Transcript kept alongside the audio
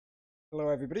Hello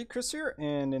everybody, Chris here,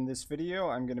 and in this video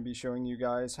I'm going to be showing you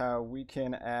guys how we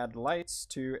can add lights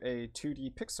to a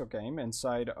 2D pixel game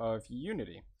inside of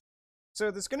Unity.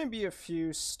 So there's going to be a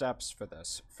few steps for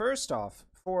this. First off,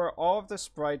 for all of the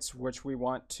sprites which we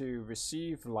want to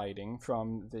receive lighting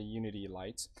from the Unity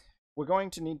lights, we're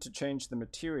going to need to change the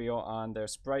material on their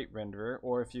sprite renderer,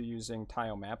 or if you're using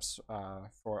Tilemaps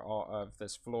for all of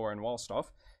this floor and wall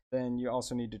stuff, then you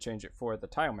also need to change it for the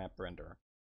Tilemap renderer.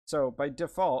 So by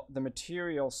default, the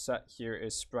material set here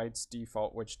is Sprite's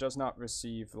default, which does not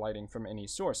receive lighting from any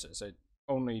sources. It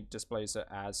only displays it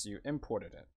as you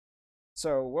imported it.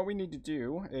 So what we need to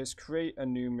do is create a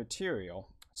new material.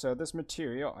 So this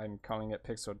material, I'm calling it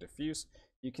Pixel Diffuse.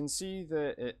 You can see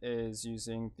that it is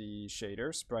using the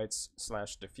shader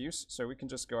sprites/diffuse. So we can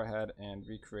just go ahead and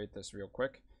recreate this real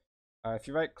quick. If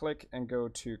you right click and go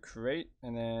to create,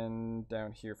 and then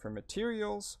down here for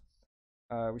materials,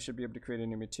 we should be able to create a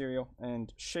new material,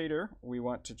 and shader, we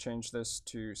want to change this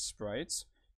to sprites,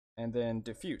 and then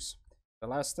diffuse. The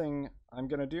last thing I'm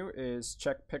going to do is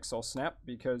check pixel snap,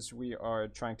 because we are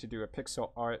trying to do a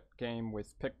pixel art game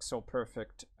with pixel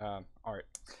perfect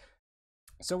art.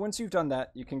 So once you've done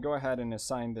that, you can go ahead and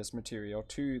assign this material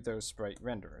to those sprite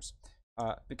renderers.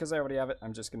 Because I already have it,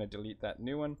 I'm just going to delete that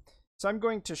new one. So I'm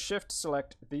going to shift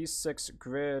select these 6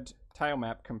 grid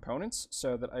tilemap components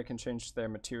so that I can change their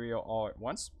material all at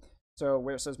once. So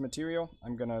where it says material,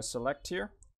 I'm going to select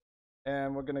here,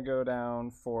 and we're going to go down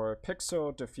for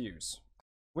pixel diffuse.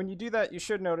 When you do that, you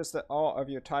should notice that all of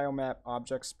your tilemap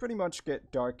objects pretty much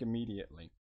get dark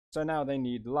immediately. So now they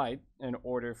need light in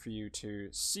order for you to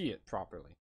see it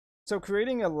properly. So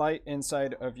creating a light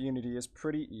inside of Unity is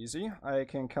pretty easy. I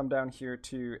can come down here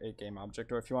to a game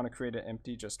object, or if you want to create an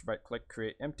empty, just right click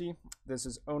create empty. This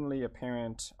is only a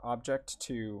parent object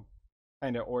to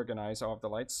kind of organize all of the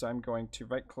lights. So I'm going to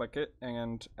right click it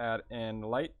and add in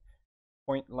light,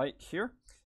 point light here.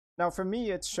 Now for me,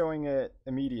 it's showing it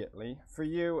immediately. For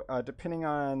you, depending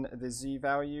on the Z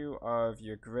value of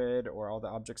your grid or all the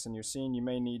objects in your scene, you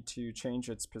may need to change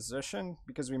its position,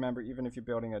 because remember, even if you're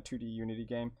building a 2D Unity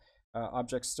game,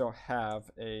 objects still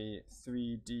have a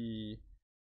 3D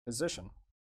position.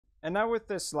 And now with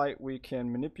this light, we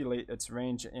can manipulate its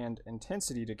range and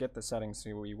intensity to get the settings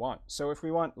we want. So if we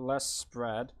want less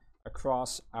spread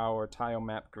across our tile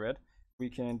map grid, we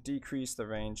can decrease the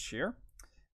range here.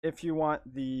 If you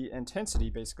want the intensity,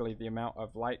 basically the amount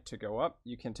of light, to go up,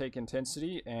 you can take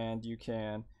intensity and you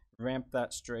can ramp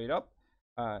that straight up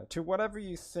to whatever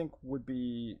you think would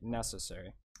be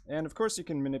necessary. And of course you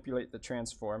can manipulate the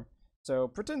transform. So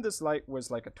pretend this light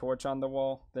was like a torch on the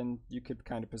wall, then you could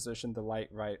kind of position the light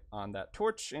right on that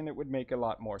torch and it would make a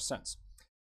lot more sense.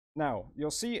 Now,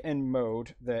 you'll see in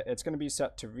mode that it's going to be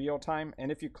set to real time,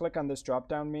 and if you click on this drop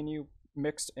down menu,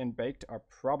 mixed and baked are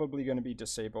probably going to be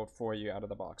disabled for you out of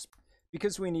the box,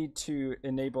 because we need to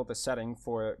enable the setting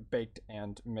for baked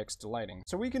and mixed lighting.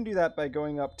 So we can do that by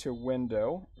going up to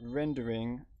Window,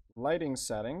 Rendering, Lighting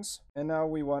Settings, and now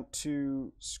we want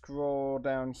to scroll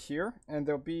down here, and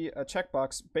there'll be a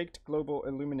checkbox, Baked Global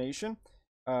Illumination,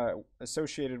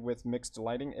 associated with mixed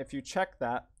lighting. If you check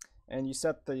that and you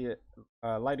set the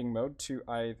lighting mode to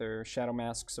either Shadow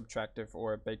Mask, Subtractive,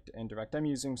 or Baked Indirect. I'm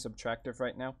using Subtractive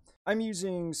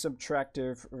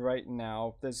right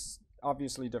now. There's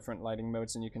obviously different lighting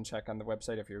modes, and you can check on the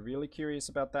website if you're really curious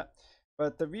about that.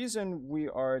 But the reason we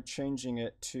are changing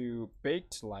it to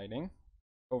baked lighting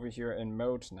over here in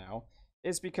mode now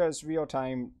is because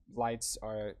real-time lights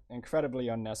are incredibly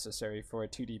unnecessary for a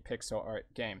 2D pixel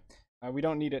art game. We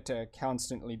don't need it to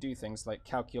constantly do things like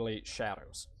calculate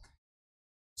shadows.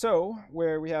 So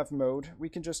where we have mode, we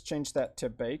can just change that to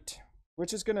baked,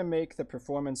 which is going to make the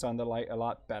performance on the light a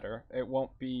lot better. It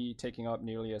won't be taking up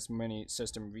nearly as many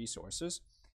system resources.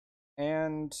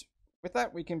 And with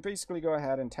that, we can basically go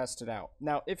ahead and test it out.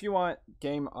 Now, if you want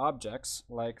game objects,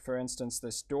 like for instance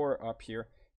this door up here,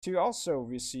 to also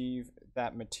receive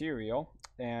that material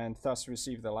and thus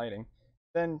receive the lighting,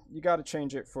 then you got to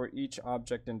change it for each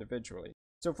object individually.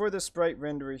 So for the sprite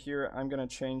renderer here, I'm going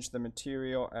to change the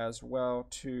material as well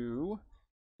to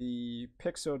the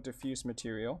pixel diffuse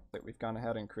material that we've gone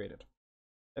ahead and created.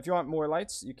 If you want more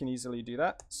lights, you can easily do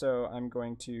that. So I'm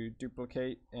going to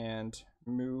duplicate and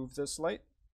move this light.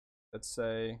 Let's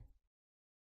say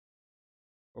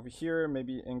over here,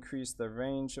 maybe increase the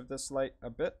range of this light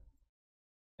a bit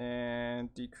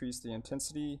and decrease the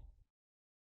intensity.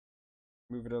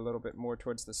 Move it a little bit more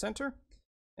towards the center.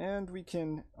 And we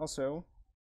can also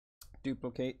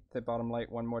duplicate the bottom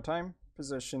light one more time,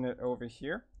 position it over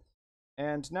here.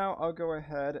 And now I'll go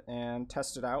ahead and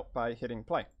test it out by hitting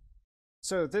play.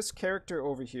 So this character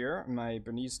over here, my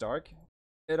Bernice Dark,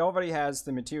 it already has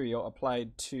the material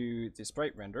applied to the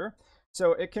sprite render,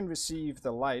 so it can receive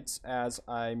the lights as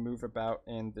I move about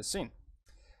in the scene.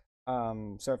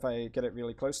 So if I get it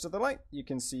really close to the light, you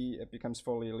can see it becomes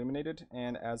fully illuminated,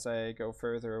 and as I go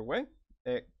further away,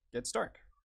 it gets dark.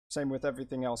 Same with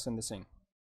everything else in the scene.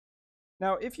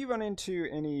 Now, if you run into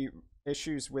any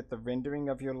issues with the rendering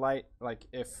of your light, like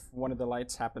if one of the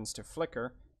lights happens to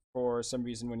flicker for some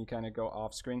reason when you kind of go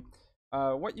off screen,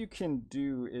 what you can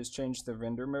do is change the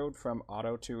render mode from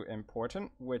auto to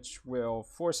important, which will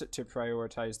force it to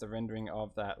prioritize the rendering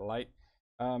of that light.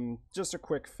 Just a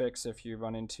quick fix if you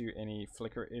run into any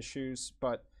flicker issues,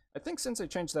 but I think since I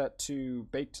changed that to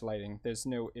baked lighting, there's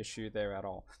no issue there at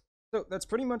all. So that's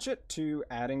pretty much it to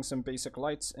adding some basic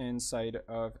lights inside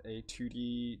of a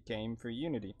 2D game for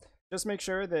Unity. Just make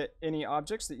sure that any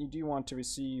objects that you do want to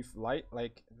receive light,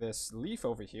 like this leaf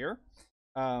over here,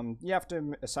 you have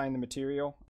to assign the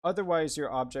material. Otherwise,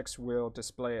 your objects will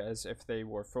display as if they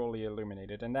were fully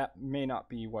illuminated, and that may not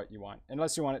be what you want,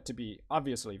 unless you want it to be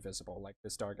obviously visible, like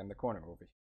this dog in the corner over here.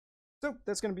 So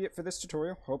that's going to be it for this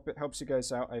tutorial. Hope it helps you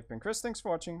guys out. I've been Chris, thanks for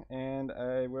watching, and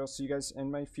I will see you guys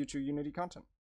in my future Unity content.